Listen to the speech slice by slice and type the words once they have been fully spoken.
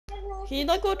Can you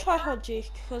not go try hard,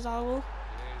 Jake? Because I will. It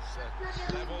is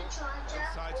level. Both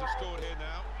sides have scored here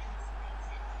now.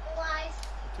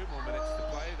 2 more minutes to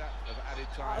play. That of added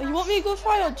time. You want me to go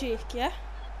try hard, Jake? Yeah.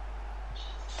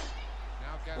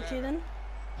 Now okay then.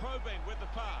 Probing with the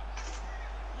pass.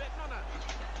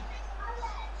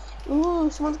 Ooh,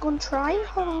 someone's going to try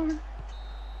hard. Well,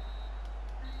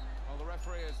 the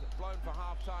referee has blown for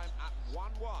half time at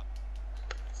 1-1.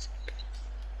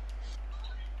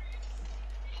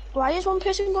 Why is one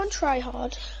person going to try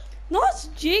hard? No, it's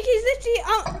Jake. He's literally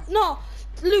no.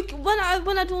 Luke, when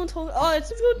I don't talk, oh, it's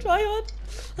just going to try hard.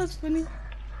 That's funny.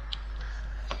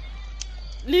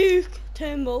 Luke,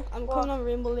 Turnbull, I'm coming on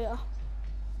Rainbow later.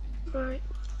 Right.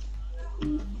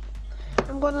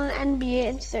 I'm going on NBA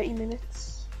in 30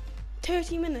 minutes.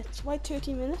 30 minutes? Why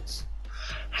 30 minutes?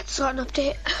 That's not an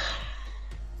update.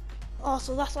 Oh,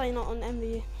 so that's why you're not on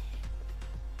NBA.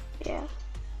 Yeah.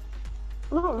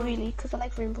 Not really, because I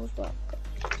like Rainbow's work.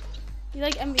 You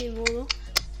like NBA more though?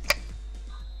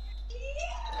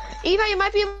 Eva, you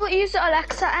might be able to use the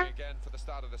Alexa app. Again for the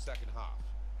start of the second half.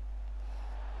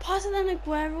 Pass it then,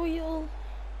 Aguero, you're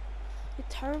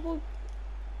terrible.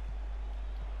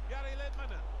 Gary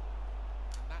Littman.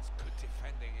 That's good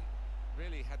defending. He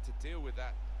really had to deal with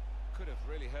that. Could have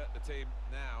really hurt the team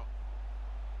now.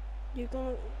 You're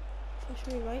gonna push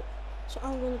me right, so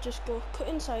I'm gonna just go cut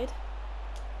inside,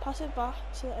 pass it back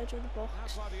to the edge of the box.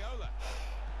 Now Guardiola.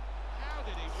 How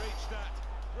did he reach that?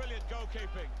 Brilliant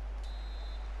goalkeeping.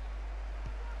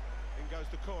 In goes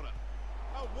the corner.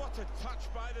 Oh, what a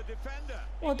touch by the defender.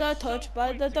 What a touch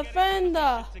by the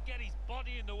defender. To get his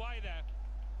body in the way there.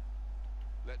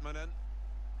 Littmanen.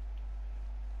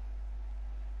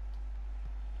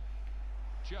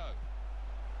 Joe.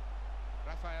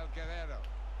 Rafael Guerrero.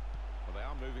 Well, they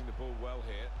are moving the ball well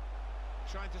here.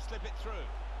 Trying to slip it through.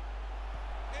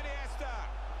 Iniesta.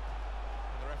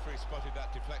 And the referee spotted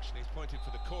that deflection. He's pointed for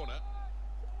the corner.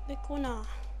 The corner.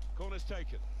 Corner's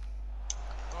taken.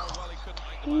 Oh, well, he couldn't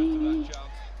make the most of that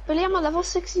chance. Billy, I'm at level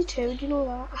 62, do you know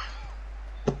that?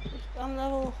 I'm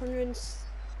level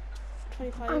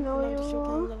 125. I know and I'm you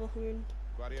are. I'm level 100.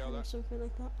 Guardiola. Something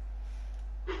like that.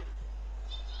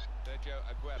 Sergio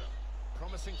Aguero.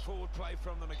 Promising forward play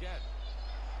from them again.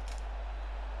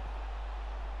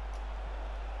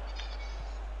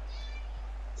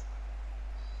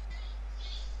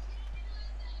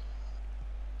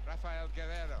 Rafael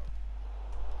Guerrero.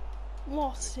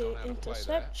 What an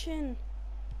interception.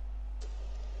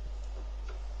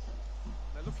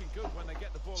 They're looking good when they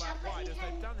get the ball out wide, as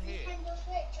they've done here.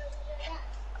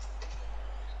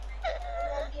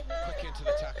 Quick into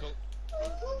the tackle.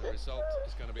 And the result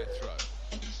is going to be a throw.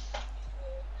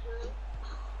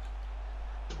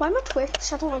 Why am I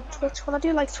Twitch? I don't like Twitch. Well, I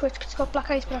do like Twitch because it's got black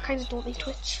eyes, but I kind of don't like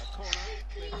Twitch. Corner,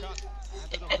 clear cut,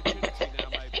 and an opportunity now,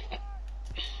 maybe.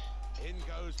 In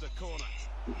goes the corner.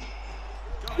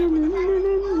 Got it with the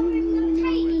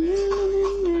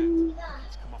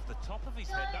It's come off the top of his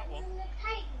head, that one.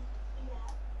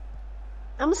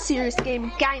 I'm a serious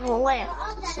game. Gang left.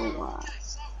 So,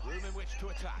 room in which to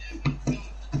attack.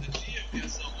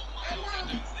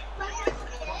 Cross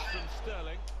from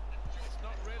Sterling. It's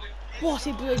not really. What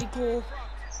a bloody goal.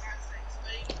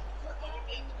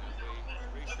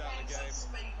 We restart the game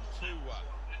 2-1.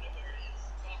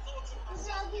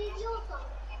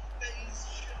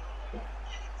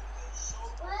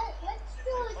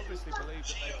 Obviously believe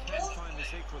that they can find this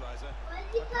equaliser by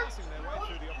passing their way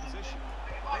through the opposition.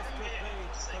 This could be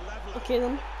the level. Okay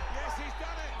then. Yes, he's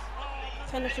done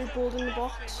it. Kind of threw ball in the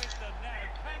box.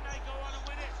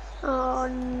 oh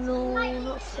no,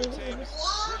 not full. I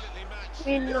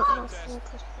mean, not full.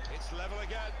 It's level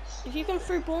again. If you can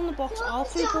throw ball in the box, I'll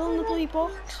throw ball in the bloody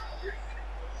box.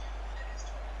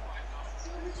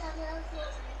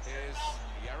 Here's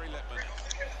Gary Littman.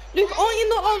 Luke, aren't you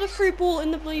not allowed to throw ball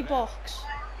in the bloody box?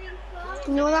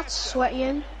 No, that's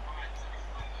sweating.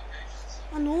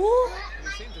 I know.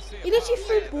 He literally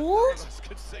threw balls.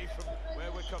 Could see from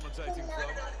where we're commentating from.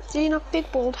 Do you not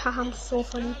big bald? Haha, I'm so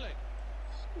funny.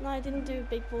 No, I didn't do a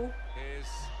big ball. Here's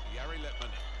Gary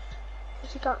Littman.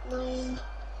 What's he got 9?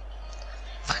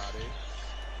 Hardy.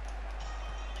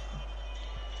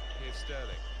 Here's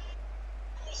Sterling.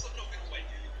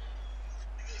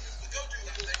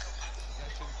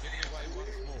 Giving away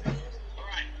once more.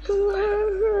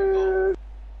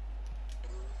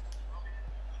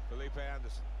 Felipe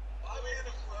Anderson.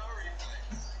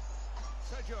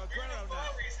 Sergio Aguero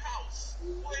now.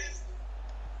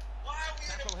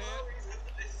 Tackle here.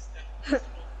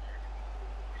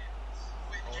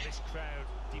 Oh, this crowd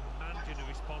demanding a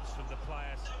response from the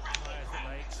players that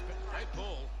they expect. Great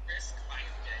ball. It's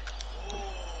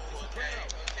Aguero.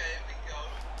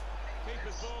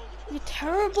 You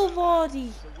terrible Vardy.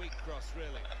 It's a weak cross,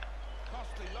 really.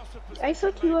 Costly loss of I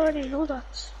possession. thought you already know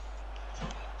that.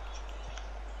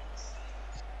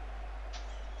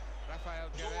 Rafael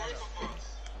Guerrero. Well,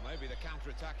 maybe the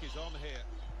counter-attack is on here.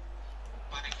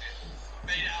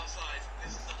 Made it outside.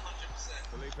 This is 100%.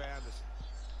 Felipe Anderson.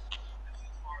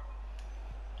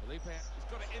 Felipe, he's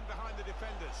got it in behind the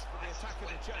defenders for the attack of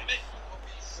the chase.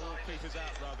 All peters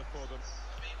out rather for them.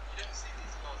 You don't see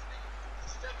these guys.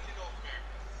 It's definitely North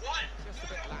America. What? Just a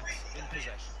bit lax in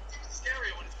possession. It's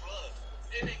scary when it's blurred.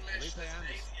 In English, Felipe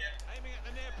Anderson. Aiming at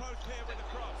the near post here with a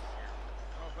cross.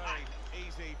 Oh, very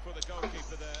easy for the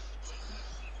goalkeeper there.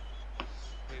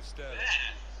 Here's Sterling.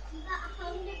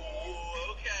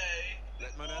 Oh, okay.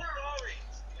 Letmaner.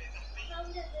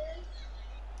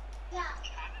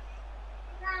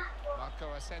 Marco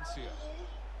Asensio.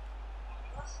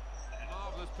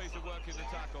 Marvellous piece of work in the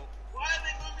tackle. Why are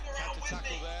they moving Had around to with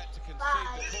tackle me? there to concede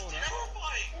the corner.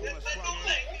 Terrifying. Almost They're swung not in.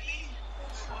 letting me leave.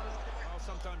 Well,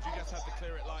 sometimes you just have to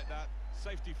clear it like that.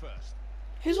 Safety first.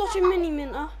 Who's watching Mini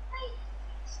Minter?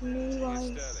 Here's No,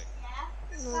 Sterling.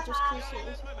 No, just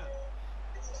consider. Letmaner.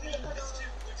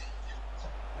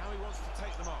 Now he wants to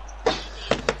take them on.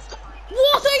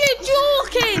 What are you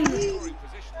joking? Scoring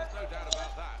position, there's no doubt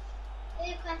about that. I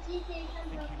think he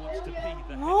wants to be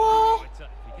the No. head fighter.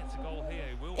 If he gets a goal here,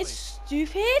 he will It's be.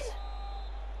 stupid.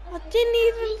 I didn't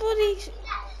even bloody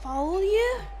foul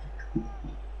you.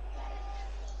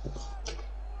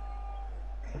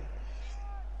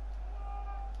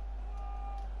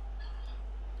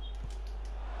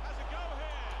 Has a go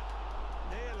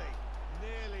here.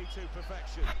 Nearly to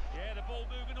perfection. Yeah, the ball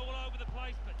moving all over the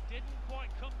place, but didn't quite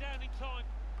come down in time.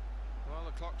 Well,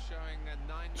 the clock's showing 9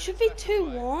 minutes. Should be left to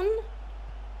play. 2-1.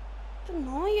 But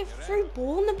no, you threw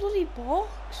ball in the bloody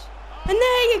box. And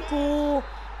there you go.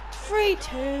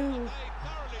 3-2.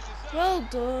 Well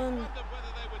done. Wondered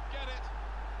whether they would get it.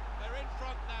 They're in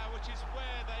front now, which is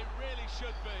where they really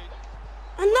should be.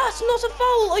 And that's not a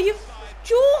foul. Are you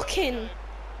joking?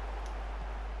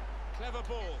 Clever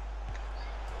ball.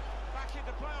 Back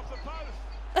into play off the post.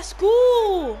 Let's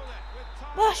go.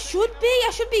 Well, I should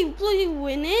be bloody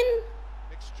winning.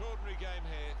 Extraordinary game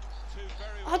here. Two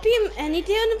very I'd be in any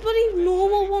day on a bloody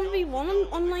normal 1v1 on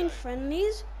online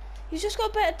friendlies. He's just got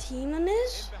a better team than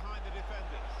his. in behind the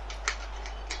defenders.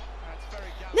 That's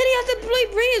very gallant. Then he has to bloody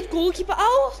bring his goalkeeper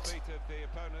out. Feet of the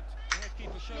opponent.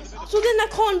 Headkeeper showed a bit of So then I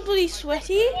can't bloody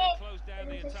sweaty. Close down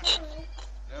the attack.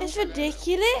 It's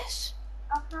ridiculous.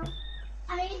 And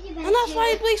that's why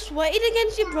he bloody sweated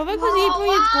against your brother, because he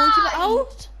brought his goalkeeper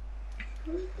out.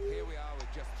 Here we are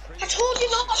with just 3. I told you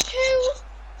not to.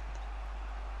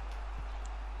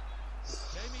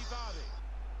 Jamie Vardy.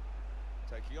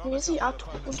 Taking on Who is he? I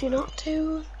told you not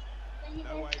to.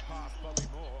 No way past Bobby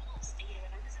Moore.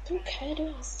 Don't care,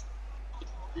 do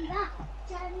I?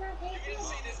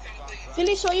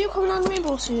 Billy, so are you coming on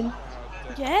Rainbow soon?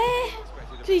 Yeah.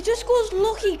 So he just goes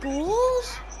lucky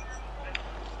goals.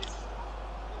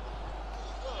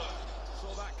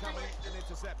 Saw that coming and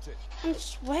intercepted. I'm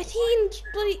sweaty and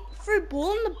bloody threw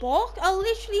ball in the box. I'll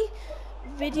literally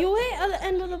video it at the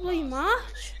end of the bloody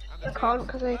match. I can't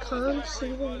because I can't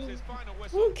see Was them. his final I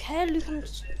whistle. don't care, Luke.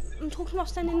 I'm talking about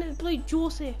standing there, bloody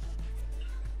Joseph.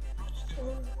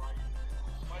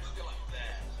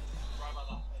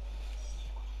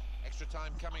 Extra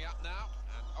time coming up now,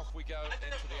 and off we go into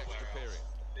the extra period.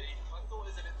 My thought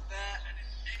is that it's there and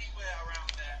it's anywhere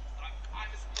around there. I'm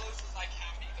as close as I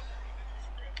can be to proving it's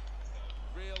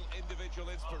real. Real individual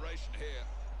inspiration here.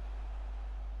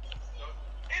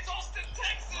 It's Austin,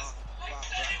 Texas! I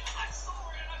said it! I saw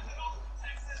it and I said Austin,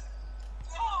 Texas!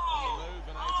 No! On the move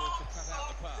and able to cut out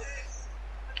the pass.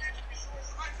 I need to be sure.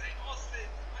 I say Austin.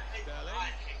 Sterling.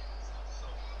 I hate myself so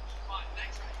much. Fine,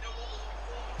 next round. No more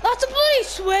before. That's a bloody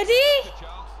sweaty. Good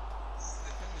chance.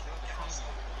 Defenders are the team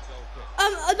with the goal kick.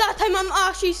 At that time, I'm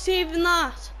actually saving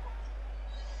that.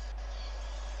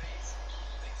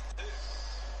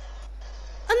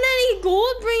 And then he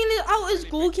goes, bringing it out his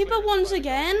goalkeeper once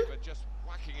again. But just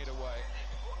whacking it away.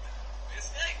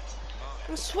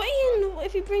 I'm sweating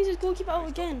if he brings his goalkeeper out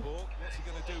again. Ball. What's he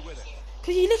going to do with it?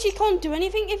 Because you literally can't do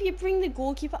anything if you bring the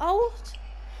goalkeeper out.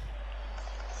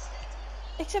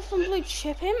 Except for bloody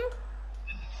chip him.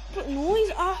 But no,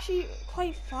 he's actually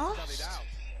quite Cut it fast. out.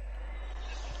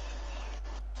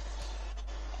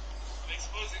 I'm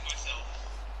exposing myself.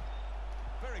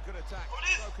 Very good attack.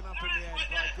 Broken up in the end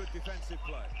by good defensive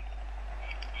play.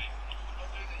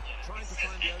 Trying to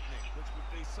find the opening, which would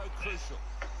be so crucial.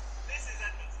 This is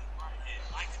Edmonton right here.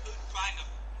 I could bang him.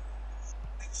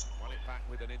 Won it back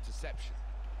with an interception.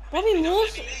 Bobby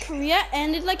Moore's career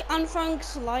ended like Anne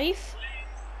Frank's life.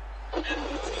 Take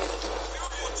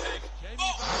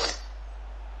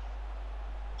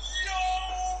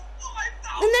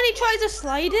And then he tries the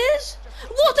sliders.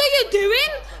 What are you doing?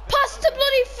 Pass to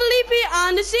bloody Felipe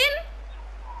Anderson.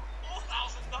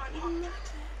 4,900.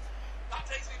 That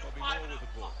takes me to 500.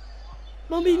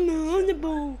 Bobby, no, on the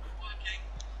ball.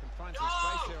 Can find some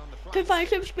space here on the front. Can find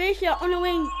some space here on the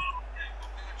wing. I'm going to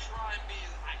try and be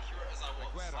as accurate as I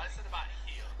was. I said about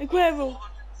here. Aguero.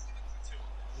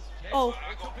 472. Oh. I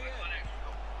got an extra.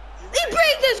 He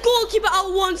brings this goalkeeper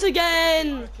out once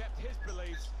again. Kept his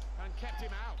beliefs and kept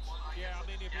him out. Yeah, I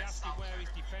mean, he'd be asking where his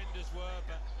defenders were,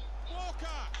 but Walker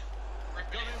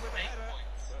gone in with a header,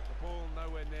 but the ball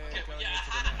nowhere near going Yeah, into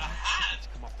the net. it's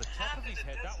come off the top of his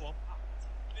head, that one.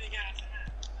 Big hand to hand.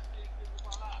 This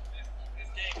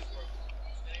game is broken.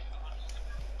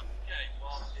 Okay,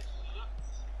 well, it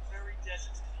looks very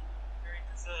deserty, very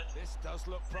deserted. This does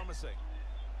look promising.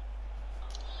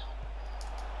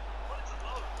 What is a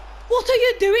load? What are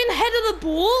you doing? Head of the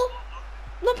ball?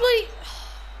 No bloody.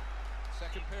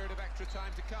 Second period of extra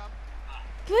time to come.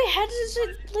 Bloody headers is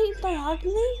it like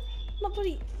diagonally? Not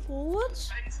bloody forwards.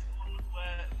 Face on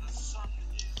where the sun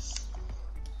is.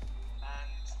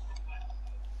 And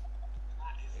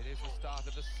that is It is the start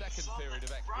of the second period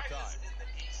of extra Riders time. in the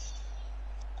east.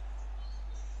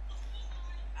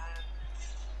 And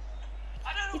I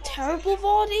don't know You what terrible,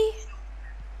 Vardy.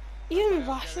 Even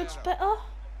Rashford's better.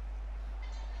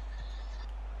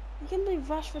 You can believe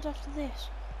Rashford after this.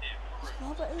 It's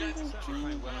far better than Certainly Gene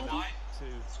playing well Vardy. enough to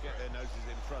get their noses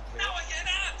in front here. Now I get an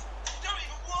ad! It don't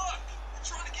even work! You're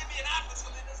trying to give me an ad for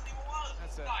something that doesn't even work!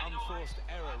 That's an Right, you know what? unforced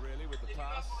error, really, with the If you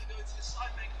pass. guys want to go to the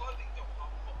sitemanclothing.com,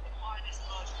 put the minus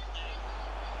version of the game.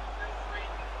 Feel free.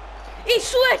 He's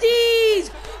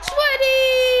sweaty!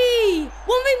 Sweaty!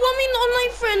 1v1 in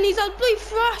online friendlies, I'll bloody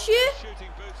thrash you. Shooting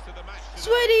boots to the match today.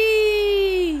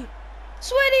 Sweaty!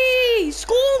 Sweaty!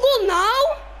 Score a goal now!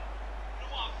 You know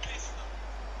what? I've missed them.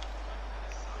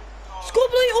 Score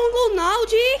bloody own goal now,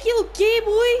 Jake, you little gay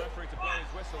boy. Referee to blow his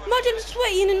whistle. Imagine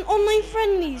Sweaty in online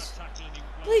friendlies. Tackling him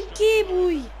well Bloody struck gay well.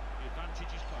 boy. The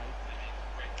advantage is played.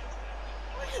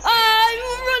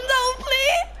 Run down play!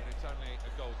 And it's only a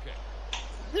goal kick.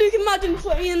 Luke, imagine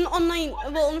Sweaty in online,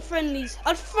 well, on friendlies.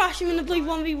 I'd thrash him in a bloody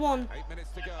 1v1. 8 minutes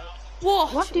to go.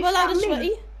 What? What do you Well, out of tell me?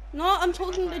 Sweaty? No, I'm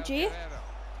talking to Rafael Jay. Guerrero.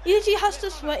 He literally has to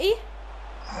Sweaty.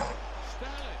 Sterling.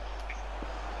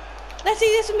 Let's see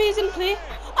this amazing play.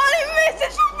 Oh, he missed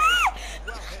it from me!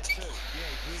 Well hit too. Yeah, he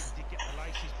really did get the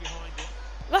laces behind him.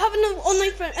 We're having an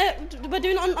online friend. We're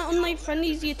doing online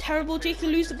friendlies. You're terrible, Jake. You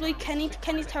lose the blade. Kenny's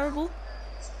terrible.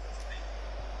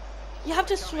 You have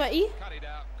to Sweaty. Cut it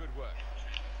out. Good work.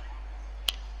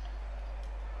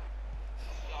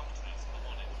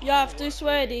 You have to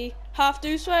Sweaty.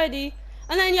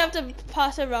 And then you have to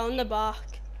pass around the back.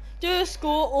 Just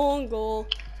score own goal.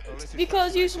 Well, this is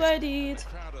Because you fascinating. sweated. The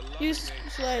crowd are loving You the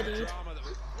sweated. drama that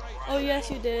was great. Oh yes,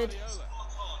 you did. Guardiola.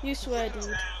 You sweated.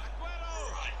 Aguero.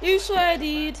 You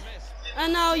sweated. Missed.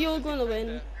 And now you're gonna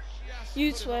win. Just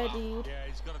You put him up. sweated. Yeah,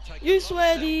 he's got to take You a lot of steps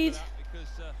sweated. for that because,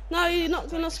 Now you're not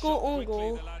gonna take the score shot own quickly,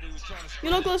 goal. the lad who was trying to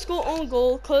You're not gonna score own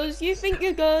goal because you think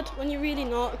you're good when you're really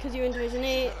not because you're in Division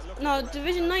 8. No,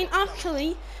 Division 9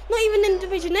 actually. Not even in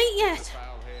Division 8 yet.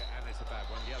 Foul here, and it's a bad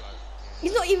one. Yellow.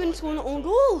 He's not even scoring an own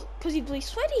goal because he bleeds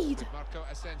sweated. Marco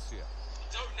Asensio.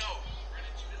 Don't know.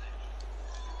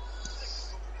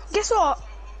 Guess what? I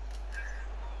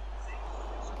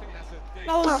think that's a deep That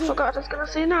Oh, I was forgot what I was gonna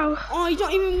say now. Oh, you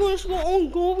don't even want to score own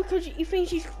goal because you think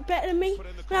he's better than me.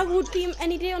 And I would beat him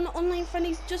any day on the online friend.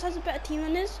 He just has a better team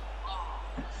than us.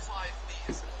 5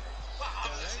 meters. Wow,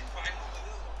 I'm listening right.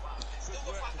 Wow, it's good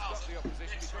over work to stop 5,000. the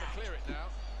opposition. He's got to clear it now.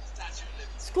 Statue of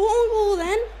Liberty. Score own goal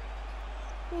then.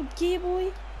 Oh, gay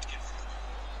boy.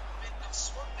 I've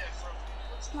swung there from.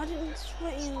 Imagine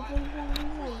sweating in a blue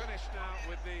 1v1. Finish now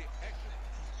with the extra.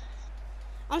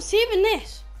 I'm saving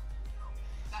this.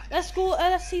 Let's go.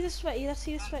 Let's see the sweaty. Let's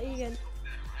see the sweaty again.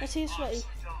 Let's see the sweaty.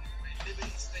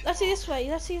 Let's see the sweaty.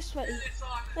 Let's see the sweaty.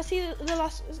 Let's see the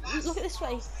last. Look at this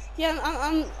sweaty. Yeah,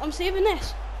 I'm saving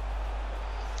this.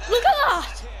 Look at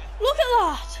that. Look at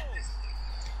that.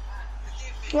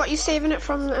 What, you saving it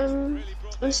from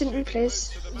instant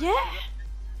replays? Yeah.